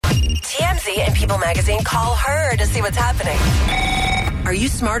TMZ and People Magazine call her to see what's happening. Are You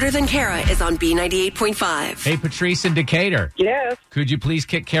Smarter Than Kara is on B98.5. Hey, Patrice in Decatur. Yes. Could you please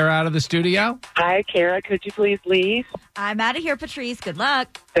kick Kara out of the studio? Hi, Kara. Could you please leave? I'm out of here, Patrice. Good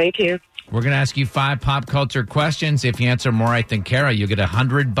luck. Thank you. We're going to ask you 5 pop culture questions. If you answer more right than Kara, you'll get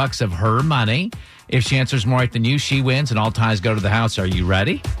 $100 of her money. If she answers more right than you, she wins, and all ties go to the house. Are you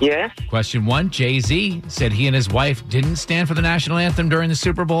ready? Yes. Question 1. Jay-Z said he and his wife didn't stand for the national anthem during the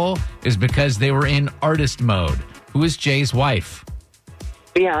Super Bowl is because they were in artist mode. Who is Jay's wife?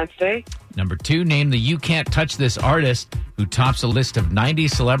 Beyonce. Number 2, name the You Can't Touch This artist who tops a list of 90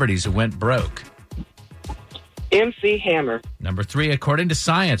 celebrities who went broke. MC Hammer. Number 3, according to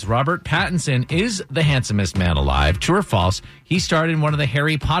science, Robert Pattinson is the handsomest man alive. True or false? He starred in one of the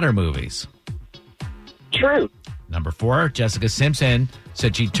Harry Potter movies. True. Number 4, Jessica Simpson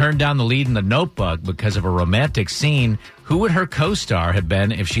said she turned down the lead in The Notebook because of a romantic scene. Who would her co-star have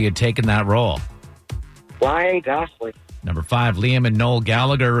been if she had taken that role? Ryan Gosling. Number 5, Liam and Noel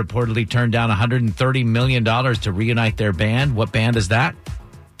Gallagher reportedly turned down $130 million to reunite their band. What band is that?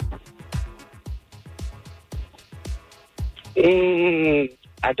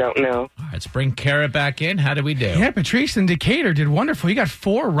 I don't know. All right, let's bring Kara back in. How did we do? Yeah, Patrice in Decatur did wonderful. You got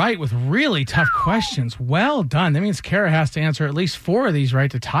 4 right with really tough questions. Well done. That means Kara has to answer at least 4 of these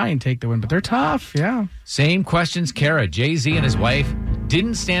right to tie and take the win, but they're tough, yeah. Same questions, Kara. Jay-Z and his wife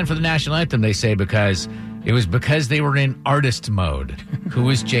didn't stand for the national anthem, they say, because they were in artist mode.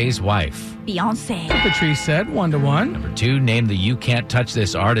 Who is Jay's wife? Beyonce. Patrice said 1-1. Number 2, name the You Can't Touch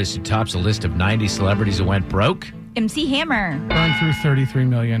This artist who tops a list of 90 celebrities who went broke. MC Hammer. Burned through $33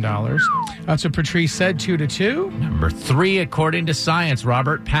 million. That's what Patrice said, 2-2. Number 3, according to science,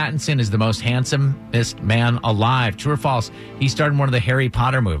 Robert Pattinson is the most handsomest man alive. True or false? He starred in one of the Harry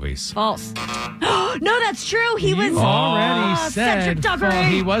Potter movies. False. No, that's true. He was already said Cedric Diggory.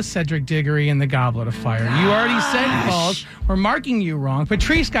 He was Cedric Diggory in the Goblet of Fire. You already said false. We're marking you wrong.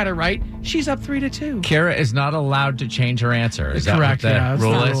 Patrice got it right. She's up 3-2. Kara is not allowed to change her answer. Is correct? That what the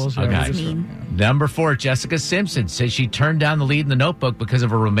rule is? Rules, okay. yeah, That's mean. Number 4, Jessica Simpson says she turned down the lead in The Notebook because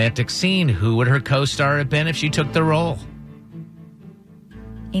of a romantic scene. Who would her co-star have been if she took the role?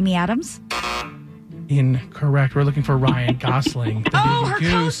 Amy Adams. Incorrect. We're looking for Ryan Gosling. Her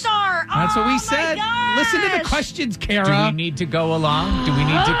Goose. co-star. That's what we my said. gosh. Listen to the questions, Kara. Do we need to go along? Do we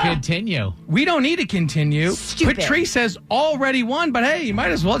need to continue? We don't need to continue. Stupid. Patrice has already won, but hey, you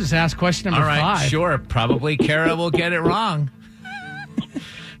might as well just ask question number All right, 5. sure. Probably Kara will get it wrong.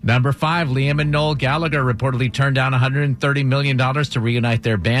 Number 5, Liam and Noel Gallagher reportedly turned down $130 million to reunite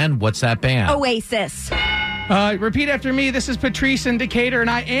their band. What's that band? Oasis. Repeat after me. This is Patrice in Decatur, and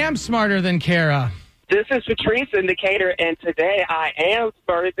I am smarter than Kara. This is Patrice in Decatur, and today I am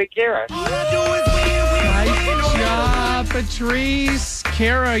smarter than Kara. Nice job, Patrice.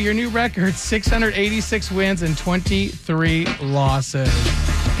 Kara, your new record, 686 wins and 23 losses.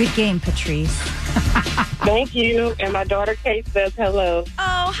 Good game, Patrice. Thank you. And my daughter Kate says hello.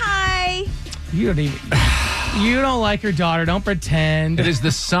 Oh, hi. You don't like your daughter. Don't pretend. It is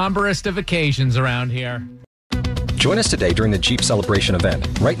the somberest of occasions around here. Join us today during the Jeep Celebration event.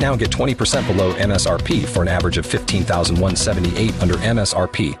 Right now, get 20% below MSRP for an average of $15,178 under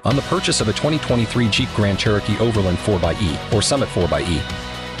MSRP on the purchase of a 2023 Jeep Grand Cherokee Overland 4xE or Summit 4xE.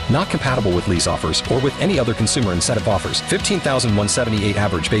 Not compatible with lease offers or with any other consumer incentive offers. $15,178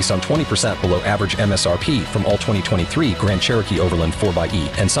 average based on 20% below average MSRP from all 2023 Grand Cherokee Overland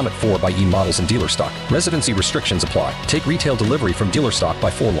 4xE and Summit 4xE models in dealer stock. Residency restrictions apply. Take retail delivery from dealer stock by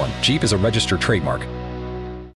 4/1. Jeep is a registered trademark.